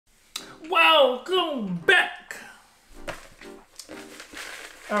Welcome back.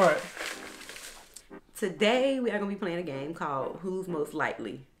 All right. Today we are gonna be playing a game called Who's Most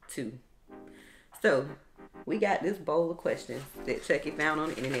Likely To. So we got this bowl of questions that Chucky found on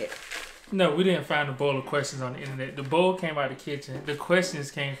the internet. No, we didn't find a bowl of questions on the internet. The bowl came out of the kitchen. The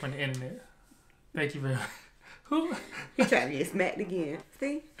questions came from the internet. Thank you very much. Who? He tried to get smacked again.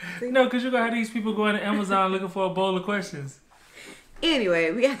 See? No, because you're gonna have these people going to Amazon looking for a bowl of questions. Anyway,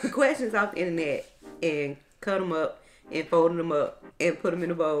 we got the questions off the internet and cut them up and folded them up and put them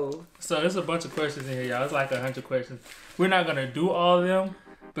in a bowl. So there's a bunch of questions in here, y'all. It's like 100 questions. We're not gonna do all of them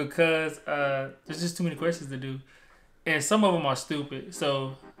because there's just too many questions to do, and some of them are stupid.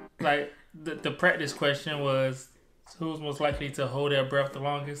 So, like the practice question was, who's most likely to hold their breath the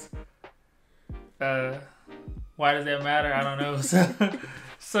longest? Why does that matter? I don't know.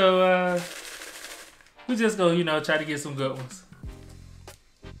 So we just go, try to get some good ones.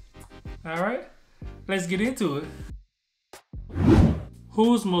 All right, let's get into it.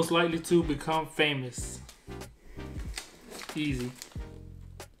 Who's most likely to become famous? Easy.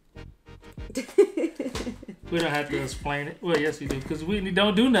 We don't have to explain it. Well, yes, we do, because Whitney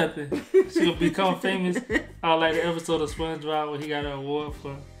don't do nothing. She'll become famous. I like the episode of SpongeBob where he got an award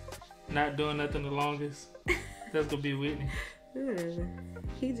for not doing nothing the longest. That's gonna be Whitney.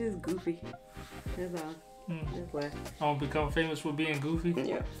 He just goofy. That's all. That's why. I want to become famous for being goofy?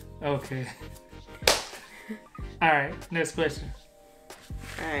 Yeah. Okay. Alright, next question.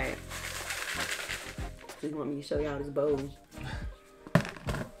 Alright. So you want me to show y'all this bowl?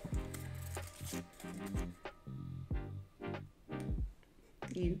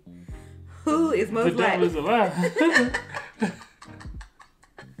 Who is most likely? The devil is alive.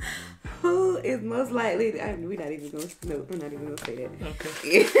 Who is most likely? We're not even gonna say that.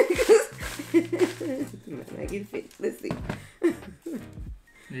 Okay. Make it fit. Let's see.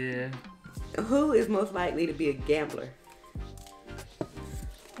 Yeah. Who is most likely to be a gambler?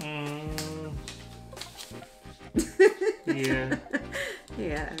 Yeah.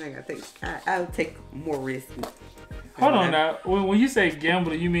 Yeah, I think I'll take more risk. Hold on now. When you say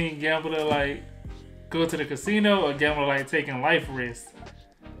gambler, you mean gambler like go to the casino or gambler like taking life risks?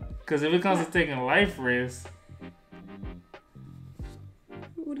 Because if it comes to taking life risks.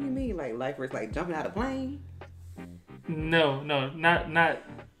 What do you mean, like life risk? Like jumping out of a plane? No,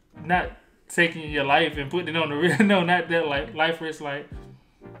 not taking your life and putting it on the real. No, not that life risk. Like,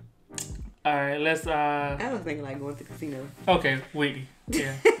 all right, let's. I was thinking like going to the casino. Okay, Whitney.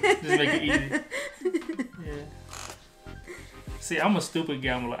 Yeah, just make it easy. Yeah. See, I'm a stupid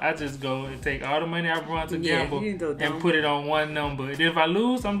gambler. I just go and take all the money I brought to gamble and put it on one number. And if I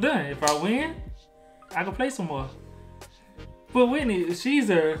lose, I'm done. If I win, I can play some more. But Whitney, see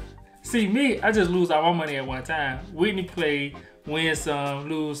me, I just lose all my money at one time. Whitney play, win some,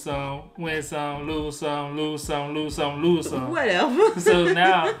 lose some, win some, lose some, lose some, lose some, lose some. Whatever. So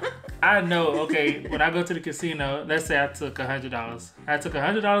now I know, okay, when I go to the casino, let's say I took $100. I took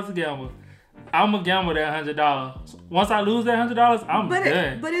 $100 to gamble. I'm going to gamble that $100. Once I lose that $100, I'm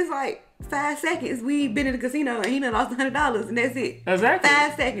done. But it's like 5 seconds. We been in the casino and he done lost $100 and that's it. Exactly.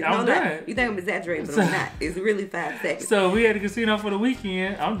 5 seconds. I'm done. You think I'm exaggerating, but I'm not. It's really 5 seconds. So we at the casino for the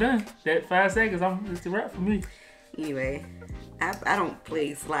weekend. I'm done. That 5 seconds, it's a wrap for me. Anyway, I don't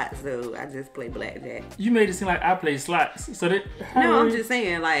play slots though. I just play blackjack. You made it seem like I play slots. So that no, I'm just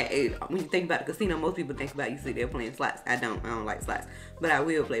saying like when you think about the casino, most people think about you sit there playing slots. I don't like slots, but I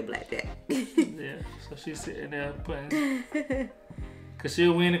will play blackjack. Yeah. So she's sitting there putting, cause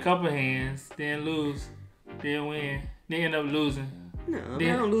she'll win a couple hands, then lose, then win, then end up losing. No, I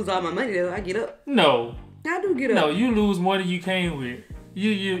don't lose all my money though. I get up. No. I do get up. No, you lose more than you came with.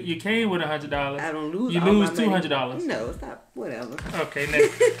 You came with $100. I don't lose. You all lose my money. $200. No, stop. Whatever. Okay,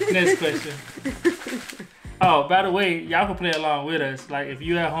 next question. Oh, by the way, y'all can play along with us. Like if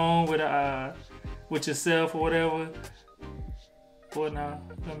you at home with yourself or whatever. Boy, nah,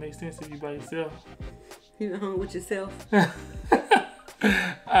 that makes sense if you by yourself. You at home with yourself.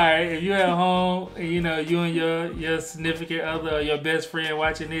 Alright, if you at home and you and your significant other or your best friend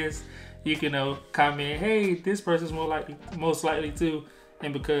watching this, you can comment, hey, this person's most likely to,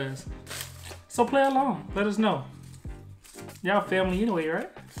 and because. So play along. Let us know. Y'all family anyway,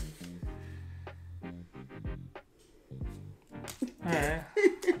 right? Alright.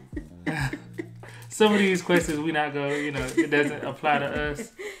 Some of these questions we not go, it doesn't apply to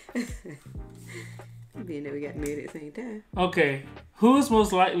us. Being that we got married at the same time. Okay. Who's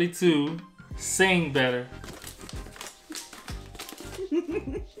most likely to sing better?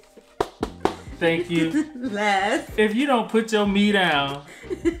 Thank you. Laugh. If you don't put your me down.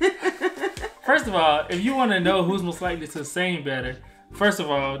 First of all, if you want to know who's most likely to sing better, first of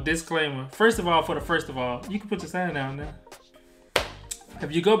all, disclaimer. First of all, you can put your sign down there.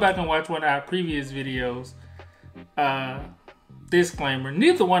 If you go back and watch one of our previous videos, disclaimer,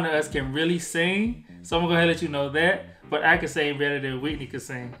 neither one of us can really sing, so I'm gonna go ahead and let you know that, but I can sing better than Whitney can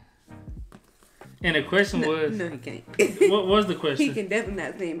sing. And the question was... No, he can't. What was the question? He can definitely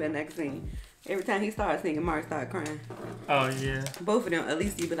not sing better than I can sing. Every time he started singing, Mark started crying. Oh, yeah. Both of them, at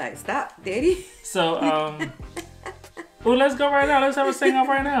least you be like, stop, daddy. So, well, let's go right now. Let's have a sing off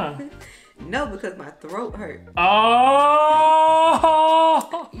right now. No, because my throat hurt.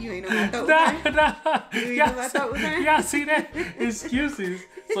 Oh! You ain't know my throat was hurt? Nah. You ain't know my throat was hurt? Y'all see that? Excuses.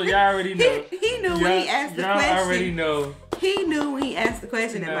 So y'all already know. He knew when he asked the question. Y'all already know. He knew when he asked the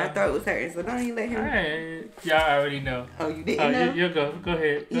question that my throat was hurting, so don't even let him. Hey, y'all already know. Oh, you didn't know? You go. Go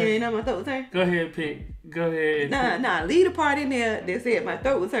ahead. You didn't know my throat was hurting? Go ahead, pick. Go ahead. Nah. Leave the part in there that said my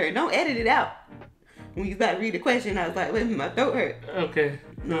throat was hurting. Don't edit it out. When you about to read the question, I was like, wait a minute, my throat hurt. Okay.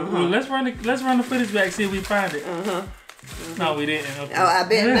 Well, let's run the footage back, see if we find it. No, we didn't. Okay. Oh, I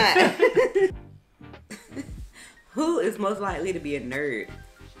bet not. Who is most likely to be a nerd?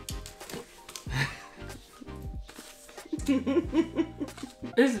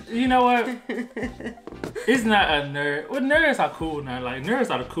 You know what? It's not a nerd. Well, nerds are cool now. Like, nerds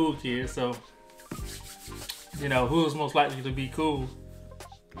are the cool kids. So, you know, who's most likely to be cool?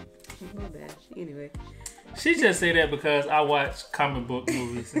 My bad. Anyway. She just say that because I watch comic book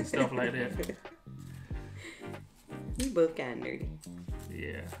movies and stuff like that. We both kind of nerdy.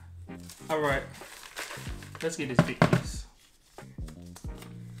 Yeah. All right. Let's get this big piece.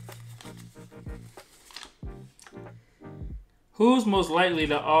 Who's most likely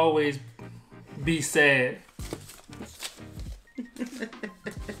to always be sad?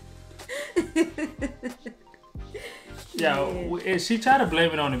 Yeah, she tried to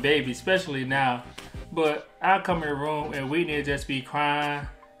blame it on the baby, especially now. But I come in the room and Whitney would just be crying.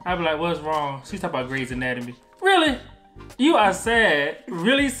 I'd be like, what's wrong? She's talking about Grey's Anatomy. Really? You are sad,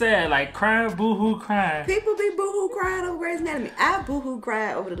 really sad, like crying, boo-hoo crying. People be boo-hoo crying over Grey's Anatomy. I boo-hoo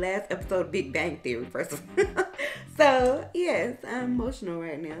cried over the last episode of Big Bang Theory, first of all. So, yes, I'm emotional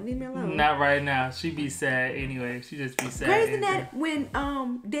right now. Leave me alone. Not right now. She be sad anyway. She just be sad. Grey's Anatomy, when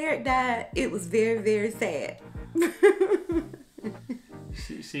Derek died, it was very, very sad.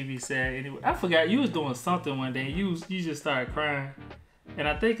 she be sad anyway. I forgot you was doing something one day. You just started crying. And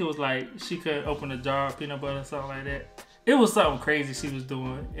I think it was like she couldn't open a jar of peanut butter or something like that. It was something crazy she was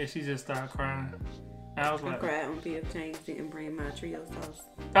doing, and she just started crying. And I was like, I cried when P.F. Chang's didn't bring my trio sauce.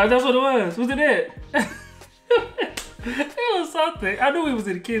 Oh, that's what it was. Was it that? It was something. I knew we was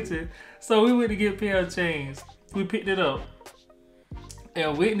in the kitchen, so we went to get P.F. Chang's. We picked it up,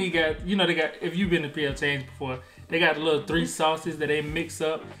 and Whitney got, they got. If you've been to P.F. Chang's before, they got the little 3 sauces that they mix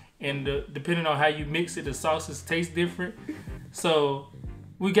up, and depending on how you mix it, the sauces taste different. So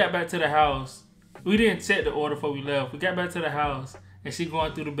we got back to the house. We didn't check the order before we left. We got back to the house, and she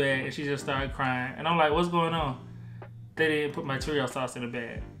going through the bag, and she just started crying. And I'm like, what's going on? They didn't put my Cheerio sauce in the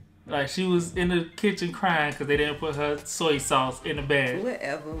bag. Like, she was in the kitchen crying because they didn't put her soy sauce in the bag.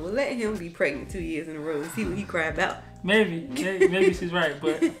 Whatever. Well, let him be pregnant 2 years in a row and see what he cried about. Maybe she's right,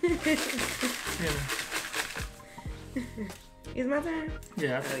 but... Yeah. It's my turn?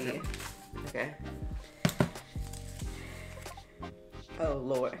 Yeah, I think so. Okay. Oh,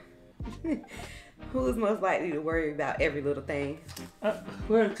 Lord. Who is most likely to worry about every little thing?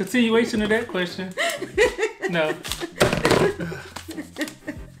 Well, continuation of that question. No.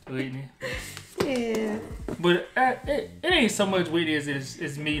 Whitney. Yeah. But it ain't so much Whitney as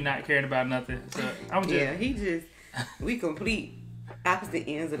it's me not caring about nothing. So I'm just... Yeah, we complete opposite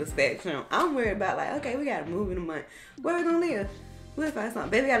ends of the spectrum. I'm worried about, like, okay, we gotta move in a month. Where we gonna live? We'll find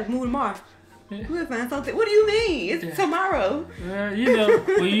something. Baby, we gotta move tomorrow. Yeah. We'll find something. What do you mean? It's tomorrow. When you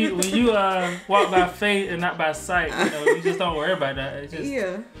walk by faith and not by sight, you just don't worry about that. It's just,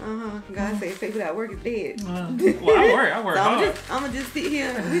 God said faith without work is dead. Well, I work so hard. I'm gonna just sit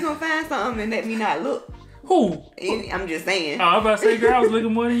here. We gonna find something and let me not look. Who? I'm just saying. Oh, I was about to say, girl, I was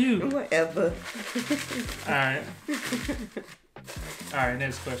looking more than you. Whatever. All right,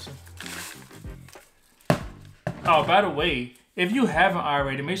 next question. Oh, by the way, if you haven't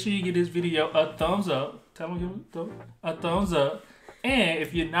already, make sure you give this video a thumbs up. Tell them to give a thumbs up. And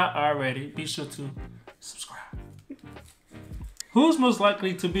if you're not already, be sure to subscribe. Who's most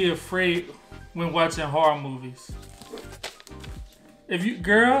likely to be afraid when watching horror movies? If you,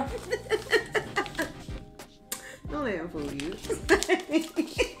 girl. Don't let him fool you.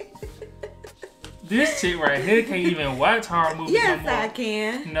 This chick right here can't even watch horror movies yes, no more. I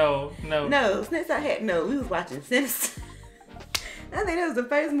can. No. Since we was watching Sinister. I think that was the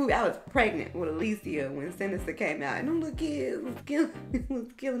first movie. I was pregnant with ALEECIA when Sinister came out. And them little kids was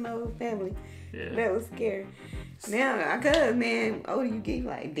killing the whole family. Yeah. That was scary. Now, cause man, older you get,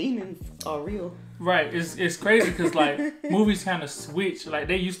 like demons are real. Right. It's crazy because like movies kind of switch. Like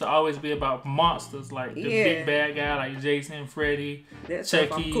they used to always be about monsters, like the big bad guy, like Jason, Freddy, Chucky,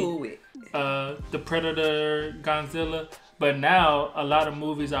 I'm cool with. The Predator, Godzilla. But now a lot of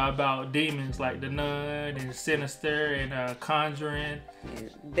movies are about demons, like The Nun and Sinister and Conjuring. Yeah,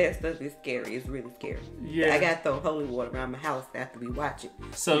 that stuff is scary. It's really scary. Yeah, I got to throw holy water around my house after we watch it.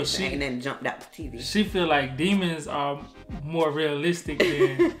 So and then jumped out the TV. She feel like demons are more realistic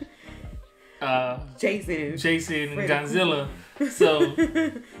than Jason and Godzilla. So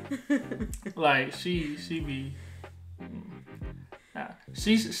like she's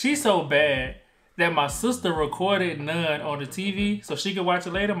so bad that my sister recorded Nun on the TV so she could watch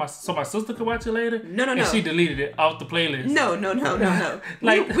it later. So my sister could watch it later. No. And she deleted it off the playlist. No.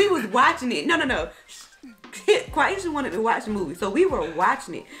 Like we was watching it. No. Quaisha wanted to watch the movie, so we were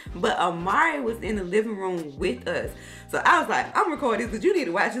watching it. But Amari was in the living room with us. So I was like, I'm recording this, but you need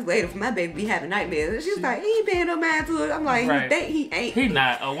to watch this later for my baby be having nightmares. And she was like, he ain't paying no mind to it. I'm like, you think he ain't? He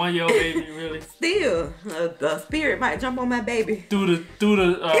not a 1-year-old baby, really. Still, a spirit might jump on my baby. Through the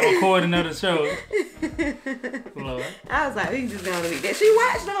recording of the show. Lord. I was like, we just gonna leave that. She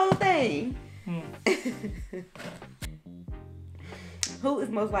watched the whole thing. Who is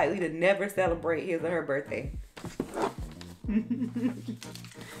most likely to never celebrate his or her birthday?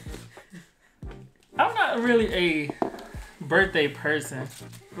 I'm not really a birthday person.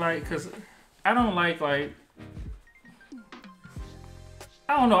 Like, cause I don't like I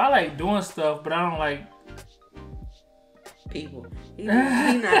don't know, I like doing stuff, but I don't like people. He's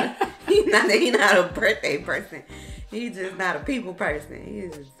not a birthday person. He's just not a people person.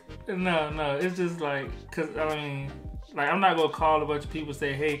 He's just... No, it's just like, cause I mean, like I'm not gonna call a bunch of people and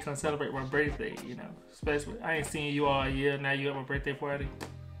say, hey, come celebrate my birthday, you know. Especially, I ain't seen you all year, now you at my birthday party.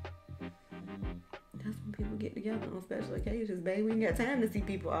 That's when people get together on special occasions, baby. We ain't got time to see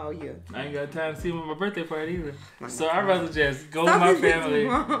people all year. I ain't got time to see them at my birthday party either. So I'd rather just go with my family.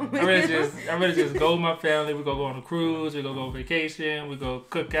 I'd rather just go with my family. We go on a cruise, we go on vacation, we go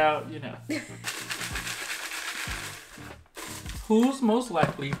cook out, you know. Who's most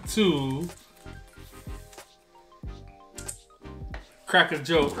likely to crack a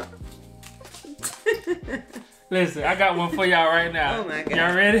joke? Listen, I got one for y'all right now. Oh my God.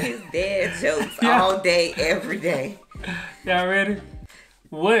 Y'all ready? His dad jokes all day, every day. Y'all ready?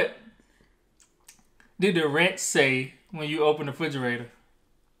 What did the ranch say when you open the refrigerator?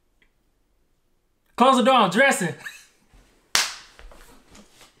 Close the door, I'm dressing.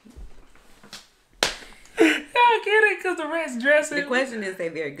 Y'all get it? Because the ranch dressing. The question is, they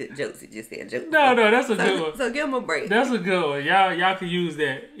very good jokes. It just said jokes. No, that's a good one. So give him a break. That's a good one. Y'all can use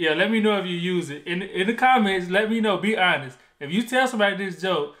that. Yeah, let me know if you use it. In the comments, let me know. Be honest. If you tell somebody this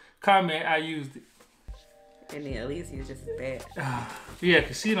joke, comment, I used it. And then ALEECIA is just as bad. Yeah,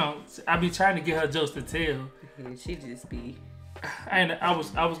 because she don't... I be trying to get her jokes to tell. Yeah, she just be... I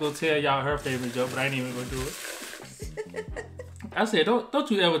was going to tell y'all her favorite joke, but I ain't even going to do it. I said,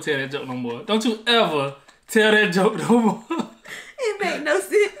 don't you ever tell that joke no more. Don't you ever tell that joke no more. It made no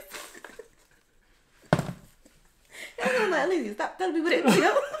sense. I'm like, ALEECIA, stop telling people that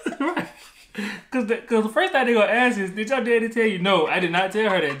joke. Right. Because the first thing they're going to ask is, did your daddy tell you? No, I did not tell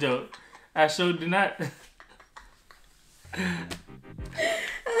her that joke. I sure did not.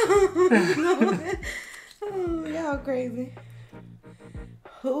 Oh, y'all crazy.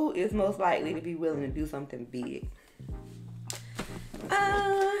 Who is most likely to be willing to do something big?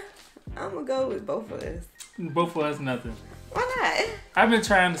 I'm gonna go with both of us. Both of us, nothing. Why not? I've been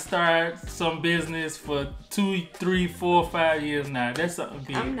trying to start some business for 2, 3, 4, 5 years now. That's something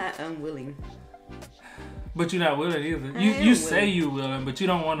big. I'm not unwilling. But you're not willing either. You say you're willing, but you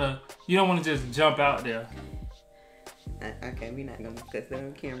don't want to just jump out there. Okay, we're not gonna discuss that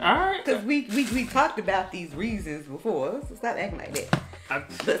on camera. All right. Because we talked about these reasons before, so stop acting like that.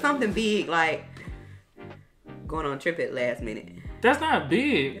 But something big like going on a trip at last minute. That's not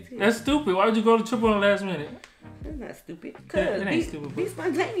big. That's stupid. Why would you go to trip on the last minute? That's not stupid. Cause be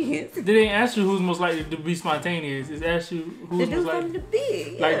spontaneous. They didn't ask you who's most likely to be spontaneous. It's asked you who's most likely to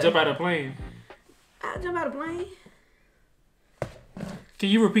big. Yeah. Like jump out of a plane. I'll jump out of a plane. Can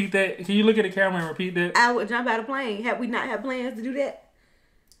you repeat that? Can you look at the camera and repeat that? I would jump out of a plane. Have we not had plans to do that?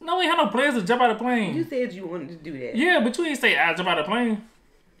 No, we had no plans to jump out of a plane. You said you wanted to do that. Yeah, but you ain't say I'll jump out of a plane.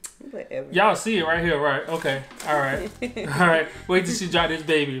 Whatever. Y'all see it right here, right? Okay. All right. All right. Wait till she drop this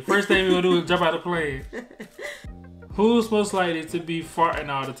baby. First thing we're going to do is jump out of the plane. Who's most likely to be farting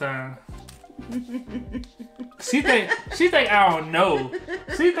all the time? She think I don't know.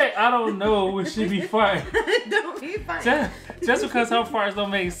 She think I don't know when she be farting. Don't be farting. Just because her farts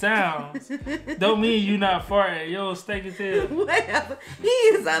don't make sounds, don't mean you not farting. Yo, steak his tail. Whatever. He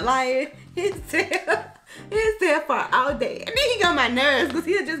is a liar. He'll fart all day. And then he got my nerves because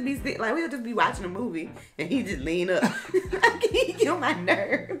he'll just be sitting, like, we'll just be watching a movie and he just lean up. He get on my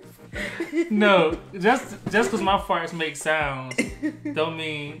nerves. No, just because my farts make sounds don't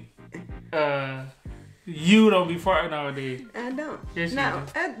mean you don't be farting all day. I don't. Yes, no,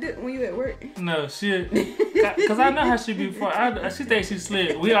 I do when you at work. No, shit. Because I know how she be farting. She thinks she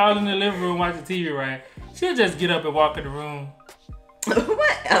slick. We all in the living room watching TV, right? She'll just get up and walk in the room.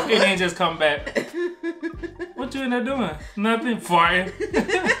 Whatever. And then just come back. What you in there doing? Nothing. Farting.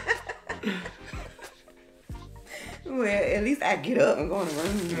 Well, at least I get up and go in the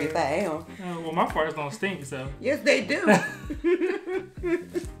room if I am. Well, my farts don't stink, so. Yes, they do.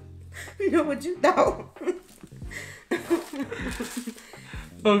 You know what you thought?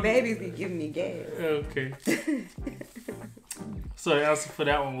 Okay. Babies be giving me gas. Okay. So the answer for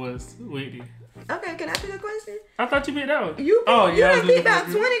that one was Whitney. Okay, can I pick a question? I thought you picked that one. You done picked about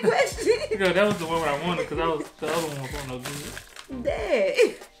 20 questions. Yeah, that was the one I wanted because the other one was on no good.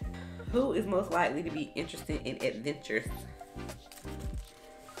 Dad. Who is most likely to be interested in adventures?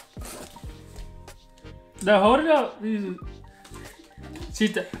 Now hold it up.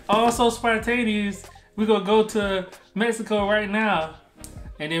 She's so spontaneous. We gonna go to Mexico right now,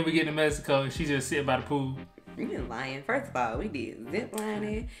 and then we get to Mexico, and she just sitting by the pool. You're lying. First of all, we did zip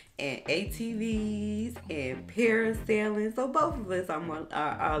lining and ATVs and parasailing, so both of us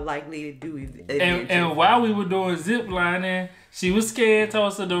are likely to do adventures. And while we were doing zip lining, she was scared.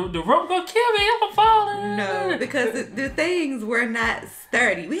 Told us the rope gonna kill me if I'm falling. No, because the things were not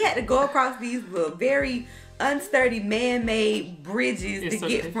sturdy. We had to go across these little very unsturdy man-made bridges to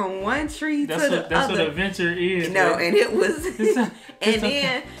get from one tree to the other. That's what adventure is. No, and it was, and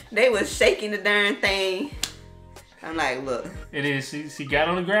then they was shaking the darn thing. I'm like, look. And then she got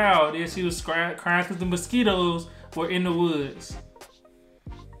on the ground. Then she was crying because the mosquitoes were in the woods.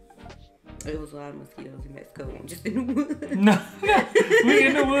 It was a lot of mosquitoes in Mexico, just in the woods. No, we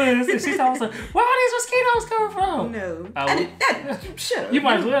in the woods. And she told us, where are these mosquitoes coming from? No. Shut up. You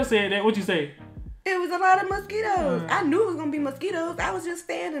might as well say that. What'd you say? It was a lot of mosquitoes. I knew it was going to be mosquitoes. I was just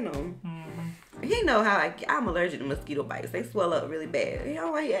standing them. He know how I'm allergic to mosquito bites. They swell up really bad. You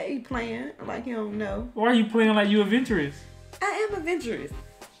know, like, he playing like you don't know. Why are you playing like you adventurous? I am adventurous.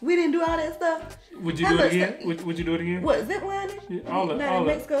 We didn't do all that stuff. Would you do it again? Would you do it again? What, zip lining? Yeah, all of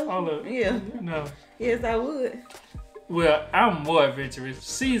Mexico? Yeah. No. Yes, I would. Well, I'm more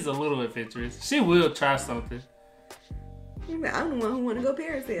adventurous. She's a little adventurous. She will try something. I'm the one who want to go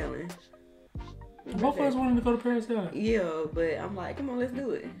parasailing. Both of us wanted to go to parasailing. Yeah, but I'm like, come on, let's do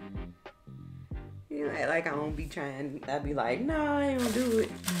it. You know, like I don't be trying. I be like, no, I ain't gonna do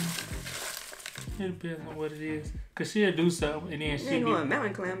it. It depends on what it is. Cause she'll do something and then she'll ain't going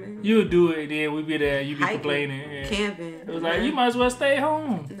mountain climbing. You'll do it and then we be there. You be hiking, complaining. And camping. It was like you might as well stay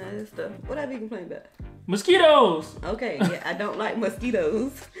home. No, that stuff. What I be complaining about? Mosquitoes. Okay, yeah, I don't like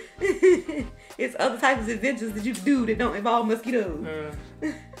mosquitoes. It's other types of adventures that you do that don't involve mosquitoes.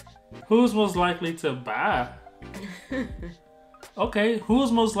 Who's most likely to buy? Okay,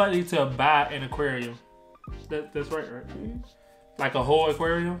 who's most likely to buy an aquarium? That's right? Mm-hmm. Like a whole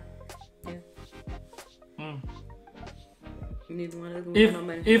aquarium? Yeah. Neither one of them if, no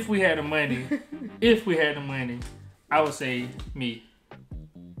money. If we had the money, I would say me.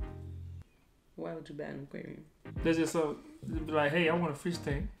 Why would you buy an aquarium? There's just be like, hey, I want a fish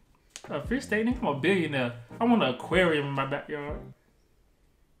tank. A fish tank? I'm a billionaire. I want an aquarium in my backyard.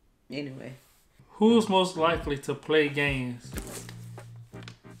 Anyway. Who's most likely to play games?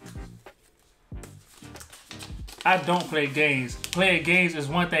 I don't play games. Playing games is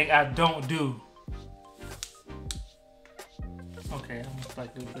one thing I don't do. Okay, I'm most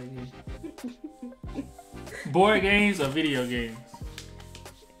likely to play games. Board games or video games?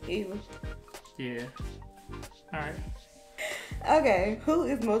 Either. Yeah. Alright. Okay, who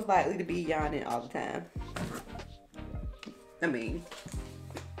is most likely to be yawning all the time? I mean...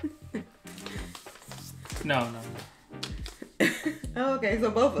 No. Okay,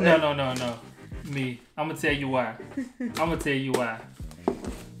 so both of us. No. Me. I'm gonna tell you why.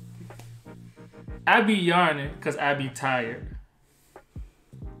 I be yarning because I be tired.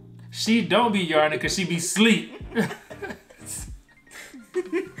 She don't be yarning because she be sleep.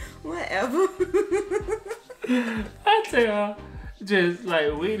 Whatever. I tell y'all, just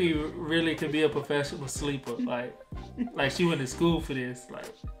like Whitney really could be a professional sleeper. Like she went to school for this.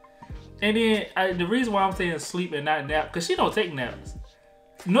 Like, and then the reason why I'm saying sleep and not nap, because she don't take naps.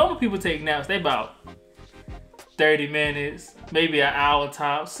 Normal people take naps. They about 30 minutes, maybe an hour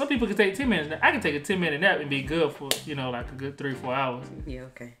tops. Some people can take 10 minutes. I can take a 10-minute nap and be good for, like a good 3-4 hours. Yeah,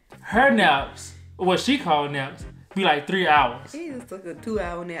 okay. Her naps, what she called naps, be like 3 hours. He just took a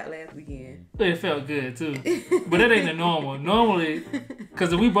 2-hour nap last weekend. It felt good too. But that ain't the normal. Normally,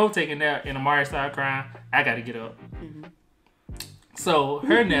 because if we both take a nap and Amari start crying, I got to get up. Mm-hmm. So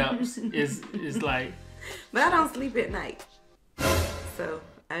her naps is like... But I don't sleep at night. So...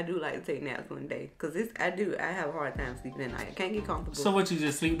 I do like to take naps one day. Because I have a hard time sleeping at night. I can't get comfortable. So what, you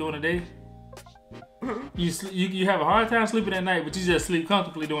just sleep during the day? Mm-hmm. You have a hard time sleeping at night, but you just sleep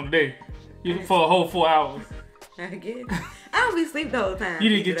comfortably during the day. For a whole 4 hours. I guess. I don't be asleep the whole time. You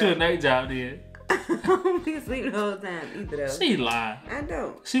didn't get you a night job then. I don't be asleep the whole time either though. She lying. I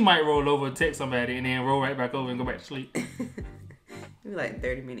don't. She might roll over and text somebody and then roll right back over and go back to sleep. Maybe like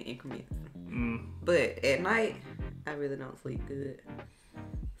 30-minute increments. But at night, I really don't sleep good.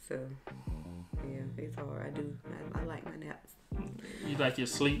 So, yeah, it's hard. I like my naps. You like your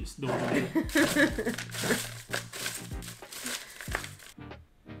sleeps doing it.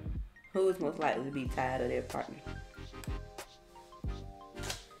 Who is most likely to be tired of their partner?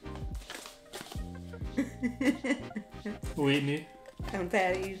 Whitney. I'm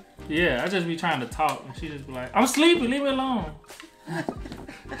tired of you. Yeah, I just be trying to talk and she just be like, I'm sleepy, leave me alone.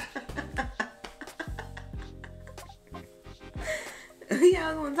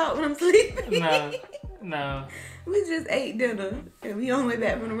 Y'all gonna talk when I'm sleeping? No. We just ate dinner and we on the way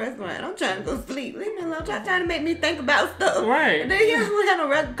back from the restaurant. I'm trying to go sleep. Leave me alone. Trying to make me think about stuff. Right. And then he doesn't want to have no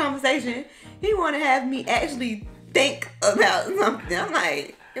regular conversation. He want to have me actually think about something. I'm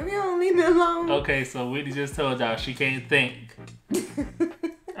like, if you don't leave me alone. Okay, so Whitney just told y'all she can't think.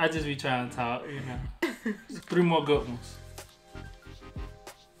 I just be trying to talk, 3 more good ones.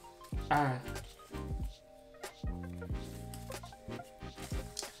 Alright.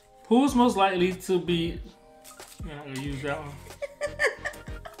 Who's most likely to be... You're not going to use that one.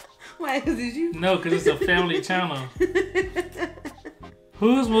 Why? Because it's you? No, because it's a family channel.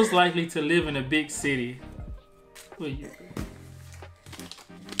 Who's most likely to live in a big city? Who are you?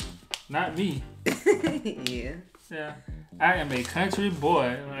 Not me. Yeah. Yeah. I am a country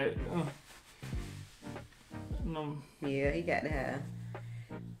boy. Like, no. Yeah, he got to have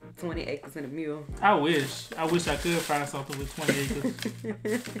 20 acres and a mule. I wish I could find something with 20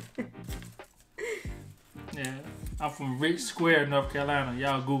 acres. Yeah. I'm from Rich Square, North Carolina.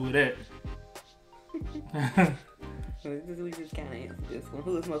 Y'all Google that. We just kind of answered this one.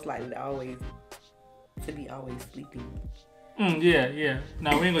 Who is most likely to be always sleeping? Yeah.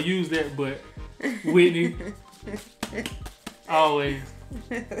 Now, we ain't going to use that, but Whitney. Always.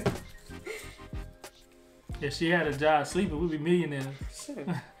 If she had a job sleeping, we'd be millionaires.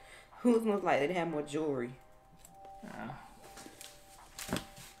 Sure. Who's most likely to have more jewelry?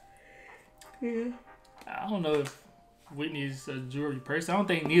 Yeah. I don't know if Whitney's a jewelry person. I don't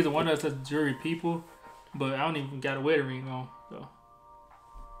think neither one of us are jewelry people, but I don't even got a wedding ring on. So.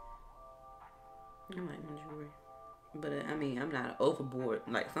 I like my jewelry. But I'm not overboard.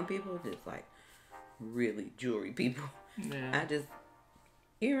 Like some people just like really jewelry people. Yeah. I just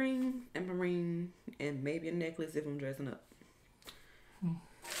earring and a ring and maybe a necklace if I'm dressing up.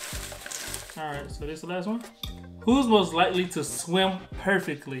 Alright, so this is the last one. Who's most likely to swim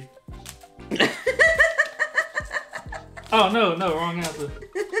perfectly? Oh, no, wrong answer.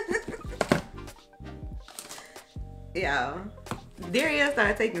 Yeah. Darius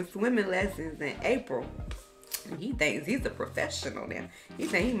started taking swimming lessons in April. He thinks he's a professional now. He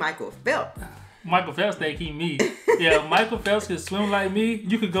thinks he's Michael Phelps. Michael Phelps think he me. Yeah, Michael Phelps could swim like me.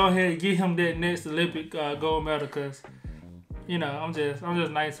 You could go ahead and get him that next Olympic gold medal because, I'm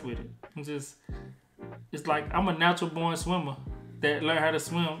just nice with it. It's like I'm a natural born swimmer that learned how to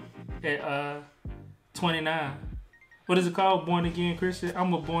swim at 29. What is it called? Born again Christian?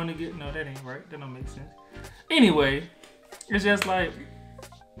 I'm a born again. No, that ain't right. That don't make sense. Anyway, it's just like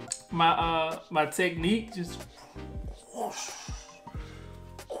my technique just whoosh,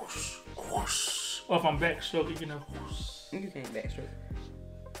 whoosh, whoosh. Or if I'm backstroking, whoosh. You can't backstroke.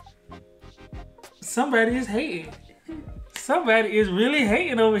 Somebody is hating. Somebody is really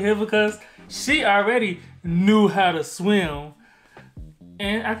hating over here because she already knew how to swim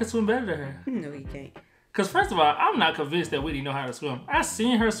and I could swim better than her. No, you can't. Because first of all, I'm not convinced that Whitney know how to swim. I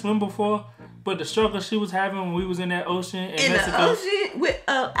seen her swim before, but the struggle she was having when we was in that ocean in Mexico. The ocean with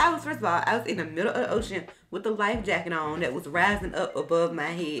I was in the middle of the ocean with a life jacket on that was rising up above my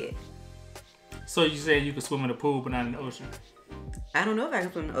head. So you said you could swim in the pool but not in the ocean? I don't know if I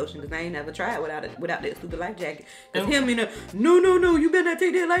can swim in the ocean because I ain't never tried without that stupid life jacket. Cause him, no, you better not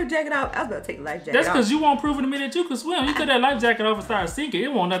take that life jacket off. I was about to take the life jacket off. That's because you won't prove to me that you can swim. You took that life jacket off and started sinking.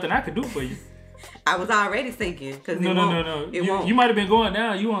 It won't nothing I could do for you. I was already sinking because no. You might have been going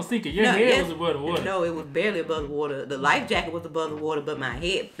down. You won't sink it. Your head was above the water. No, it was barely above the water. The life jacket was above the water, but my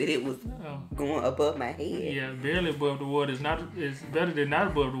head, it was going above my head. Yeah, barely above the water. It's better than not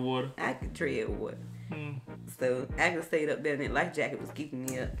above the water. I could tread water. So I could stayed up there and that life jacket was keeping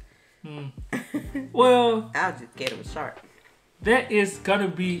me up. Well, I was just scared of a shark. That is gonna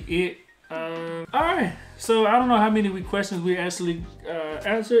be it. Alright. So I don't know how many questions we actually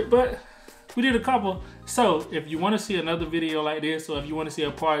answered, but we did a couple. So if you want to see another video like this, or if you want to see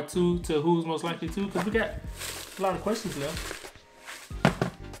a part 2 to who's most likely to, because we got a lot of questions left,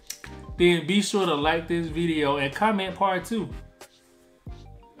 then be sure to like this video and comment part 2.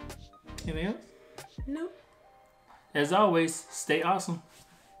 Anything else? No. As always, stay awesome.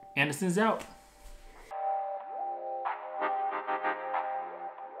 Anderson's out.